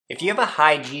If you have a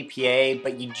high GPA,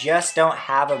 but you just don't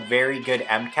have a very good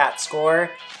MCAT score,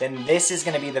 then this is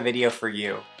going to be the video for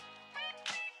you.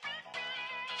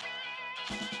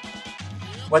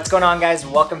 What's going on, guys?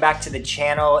 Welcome back to the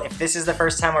channel. If this is the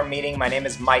first time we're meeting, my name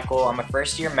is Michael. I'm a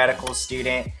first-year medical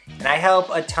student, and I help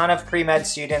a ton of pre-med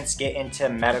students get into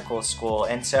medical school.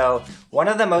 And so one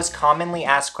of the most commonly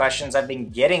asked questions I've been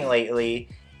getting lately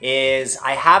is,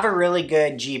 I have a really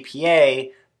good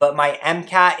GPA, but my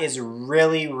MCAT is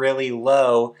really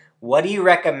low. What do you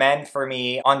recommend for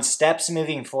me on steps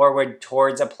moving forward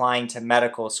towards applying to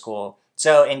medical school?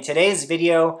 So in today's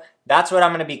video, that's what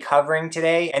I'm going to be covering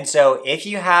today. And so if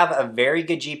you have a very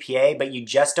good GPA, but you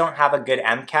just don't have a good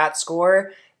MCAT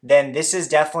score, then this is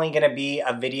definitely going to be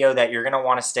a video that you're going to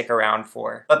want to stick around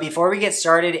for. But before we get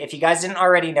started, if you guys didn't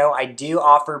already know, I do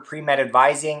offer pre-med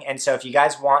advising. And so if you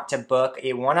guys want to book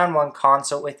a one-on-one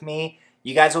consult with me,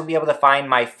 you guys will be able to find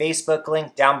my Facebook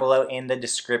link down below in the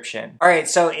description. All right,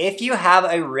 so if you have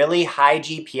a really high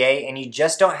GPA and you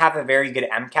just don't have a very good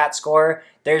MCAT score,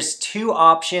 there's two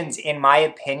options, in my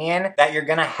opinion, that you're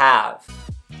gonna have.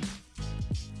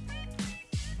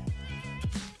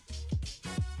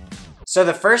 So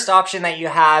the first option that you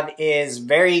have is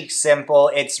very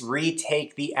simple. It's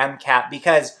retake the MCAT,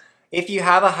 because if you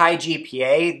have a high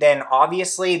GPA, then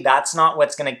obviously that's not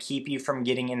what's going to keep you from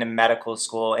getting into medical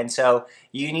school. And so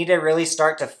you need to really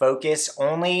start to focus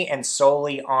only and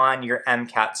solely on your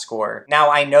MCAT score. Now,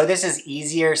 I know this is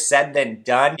easier said than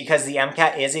done because the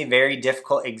MCAT is a very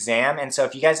difficult exam. And so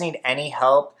if you guys need any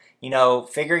help,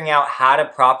 figuring out how to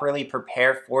properly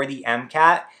prepare for the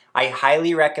MCAT, I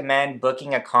highly recommend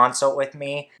booking a consult with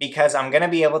me, because I'm going to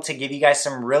be able to give you guys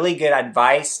some really good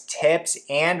advice, tips,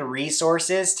 and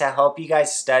resources to help you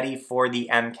guys study for the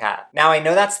MCAT. Now, I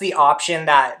know that's the option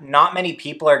that not many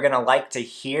people are going to like to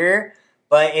hear,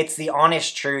 but it's the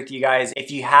honest truth, you guys.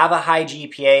 If you have a high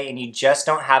GPA and you just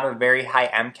don't have a very high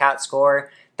MCAT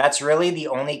score, that's really the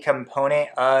only component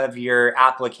of your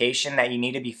application that you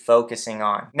need to be focusing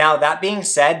on. Now, that being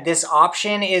said, this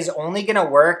option is only going to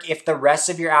work if the rest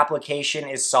of your application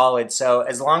is solid. So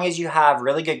as long as you have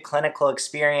really good clinical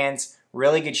experience,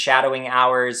 really good shadowing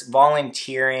hours,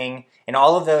 volunteering, and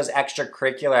all of those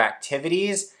extracurricular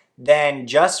activities, then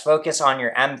just focus on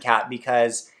your MCAT,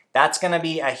 because that's going to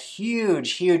be a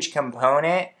huge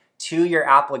component to your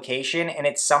application, and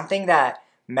it's something that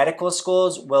medical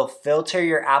schools will filter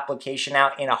your application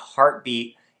out in a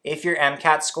heartbeat if your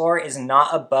MCAT score is not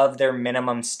above their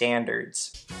minimum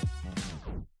standards.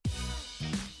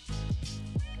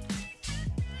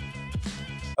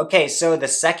 Okay, so the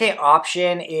second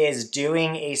option is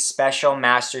doing a special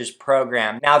master's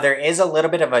program. Now, there is a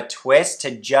little bit of a twist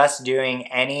to just doing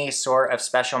any sort of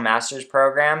special master's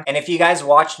program. And if you guys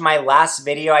watched my last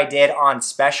video I did on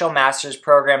special master's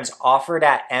programs offered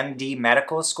at MD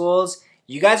medical schools,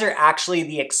 you guys are actually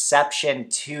the exception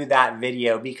to that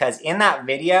video, because in that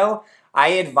video, I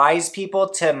advise people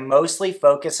to mostly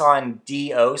focus on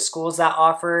DO schools that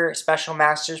offer special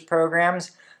master's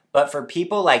programs. But for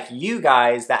people like you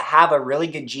guys that have a really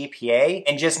good GPA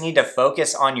and just need to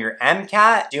focus on your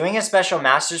MCAT, doing a special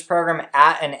master's program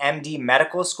at an MD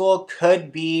medical school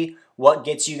could be what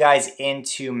gets you guys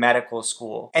into medical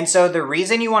school. And so the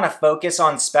reason you want to focus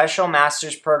on special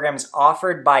master's programs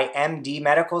offered by MD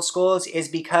medical schools is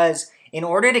because in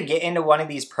order to get into one of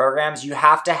these programs, you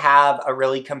have to have a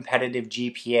really competitive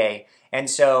GPA. And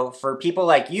so for people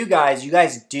like you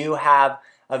guys do have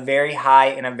a very high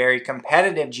and a very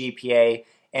competitive GPA,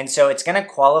 and so it's going to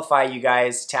qualify you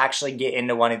guys to actually get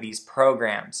into one of these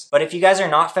programs. But if you guys are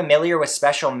not familiar with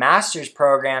special master's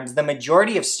programs, the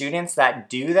majority of students that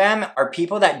do them are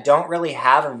people that don't really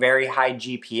have a very high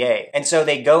GPA. And so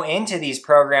they go into these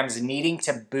programs needing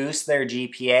to boost their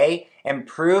GPA and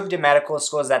prove to medical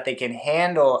schools that they can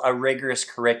handle a rigorous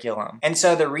curriculum. And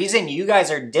so the reason you guys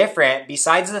are different,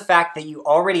 besides the fact that you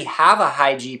already have a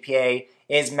high GPA,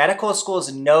 is medical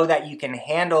schools know that you can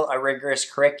handle a rigorous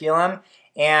curriculum.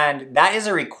 And that is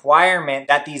a requirement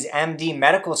that these MD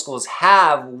medical schools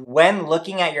have when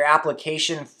looking at your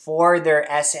application for their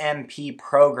SMP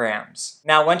programs.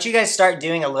 Now, once you guys start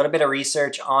doing a little bit of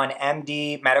research on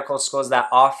MD medical schools that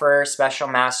offer special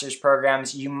master's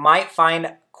programs, you might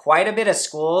find quite a bit of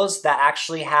schools that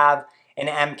actually have an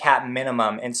MCAT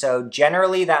minimum. And so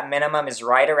generally that minimum is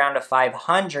right around a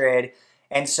 500.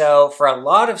 And so for a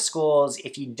lot of schools,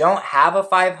 if you don't have a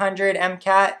 500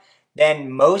 MCAT,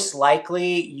 then most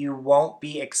likely you won't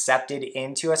be accepted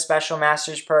into a special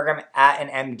master's program at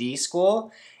an MD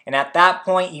school. And at that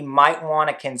point, you might want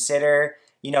to consider,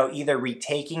 either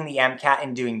retaking the MCAT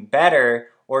and doing better,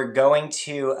 or going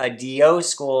to a DO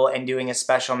school and doing a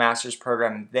special master's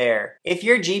program there. If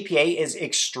your GPA is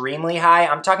extremely high,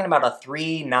 I'm talking about a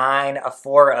 3.9, a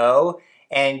 4.0,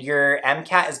 and your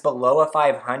MCAT is below a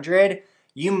 500,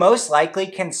 you most likely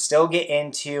can still get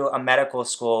into a medical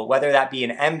school, whether that be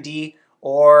an MD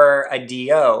or a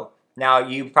DO. Now,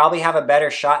 you probably have a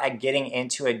better shot at getting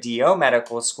into a DO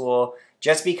medical school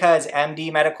just because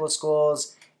MD medical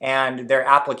schools and their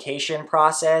application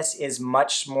process is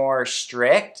much more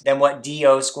strict than what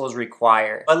DO schools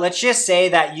require. But let's just say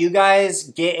that you guys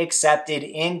get accepted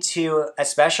into a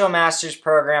special master's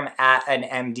program at an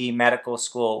MD medical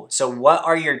school. So what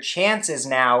are your chances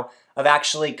now of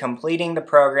actually completing the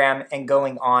program and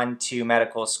going on to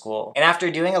medical school? And after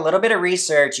doing a little bit of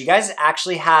research, you guys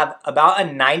actually have about a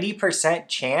 90%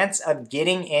 chance of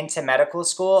getting into medical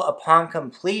school upon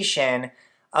completion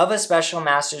of a special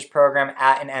master's program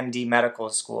at an MD medical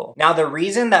school. Now, the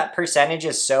reason that percentage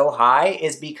is so high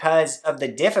is because of the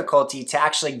difficulty to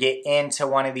actually get into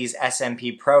one of these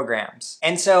SMP programs.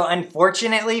 And so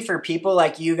unfortunately for people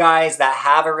like you guys that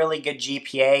have a really good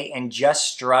GPA and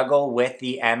just struggle with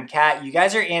the MCAT, you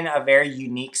guys are in a very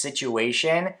unique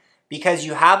situation because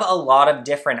you have a lot of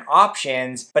different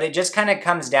options, but it just kind of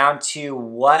comes down to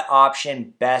what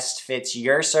option best fits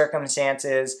your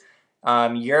circumstances,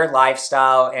 your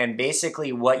lifestyle, and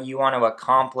basically what you want to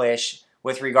accomplish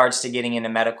with regards to getting into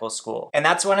medical school. And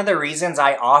that's one of the reasons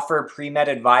I offer pre-med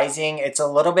advising. It's a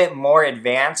little bit more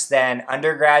advanced than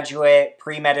undergraduate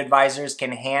pre-med advisors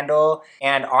can handle.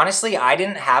 And honestly, I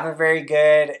didn't have a very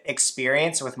good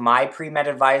experience with my pre-med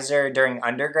advisor during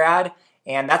undergrad.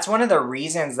 And that's one of the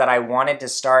reasons that I wanted to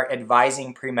start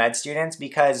advising pre-med students,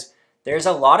 because there's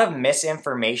a lot of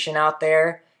misinformation out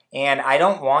there. And I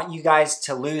don't want you guys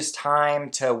to lose time,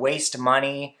 to waste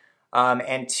money,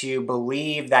 and to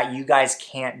believe that you guys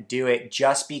can't do it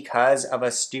just because of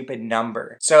a stupid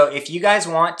number. So if you guys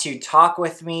want to talk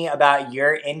with me about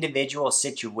your individual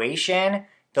situation,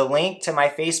 the link to my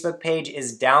Facebook page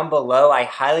is down below. I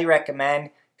highly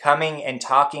recommend coming and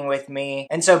talking with me.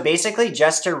 And so basically,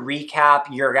 just to recap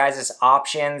your guys'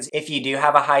 options, if you do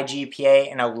have a high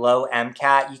GPA and a low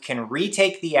MCAT, you can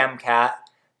retake the MCAT.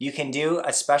 You can do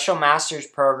a special master's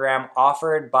program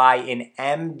offered by an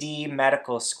MD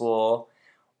medical school,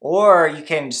 or you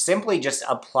can simply just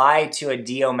apply to a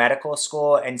DO medical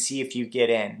school and see if you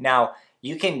get in. Now,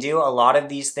 you can do a lot of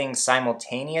these things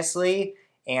simultaneously,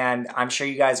 and I'm sure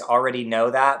you guys already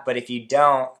know that, but if you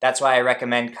don't, that's why I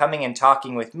recommend coming and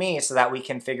talking with me so that we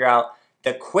can figure out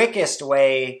the quickest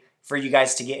way for you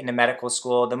guys to get into medical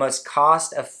school, the most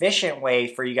cost-efficient way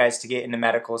for you guys to get into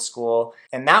medical school.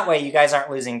 And that way you guys aren't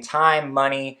losing time,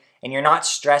 money, and you're not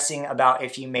stressing about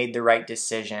if you made the right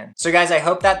decision. So guys, I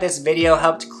hope that this video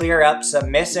helped clear up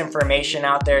some misinformation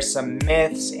out there, some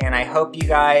myths, and I hope you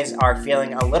guys are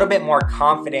feeling a little bit more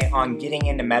confident on getting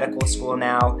into medical school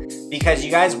now, because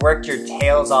you guys worked your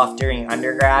tails off during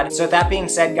undergrad. So with that being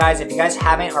said, guys, if you guys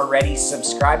haven't already,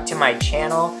 subscribe to my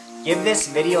channel, give this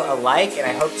video a like, and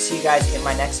I hope to see you guys in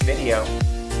my next video.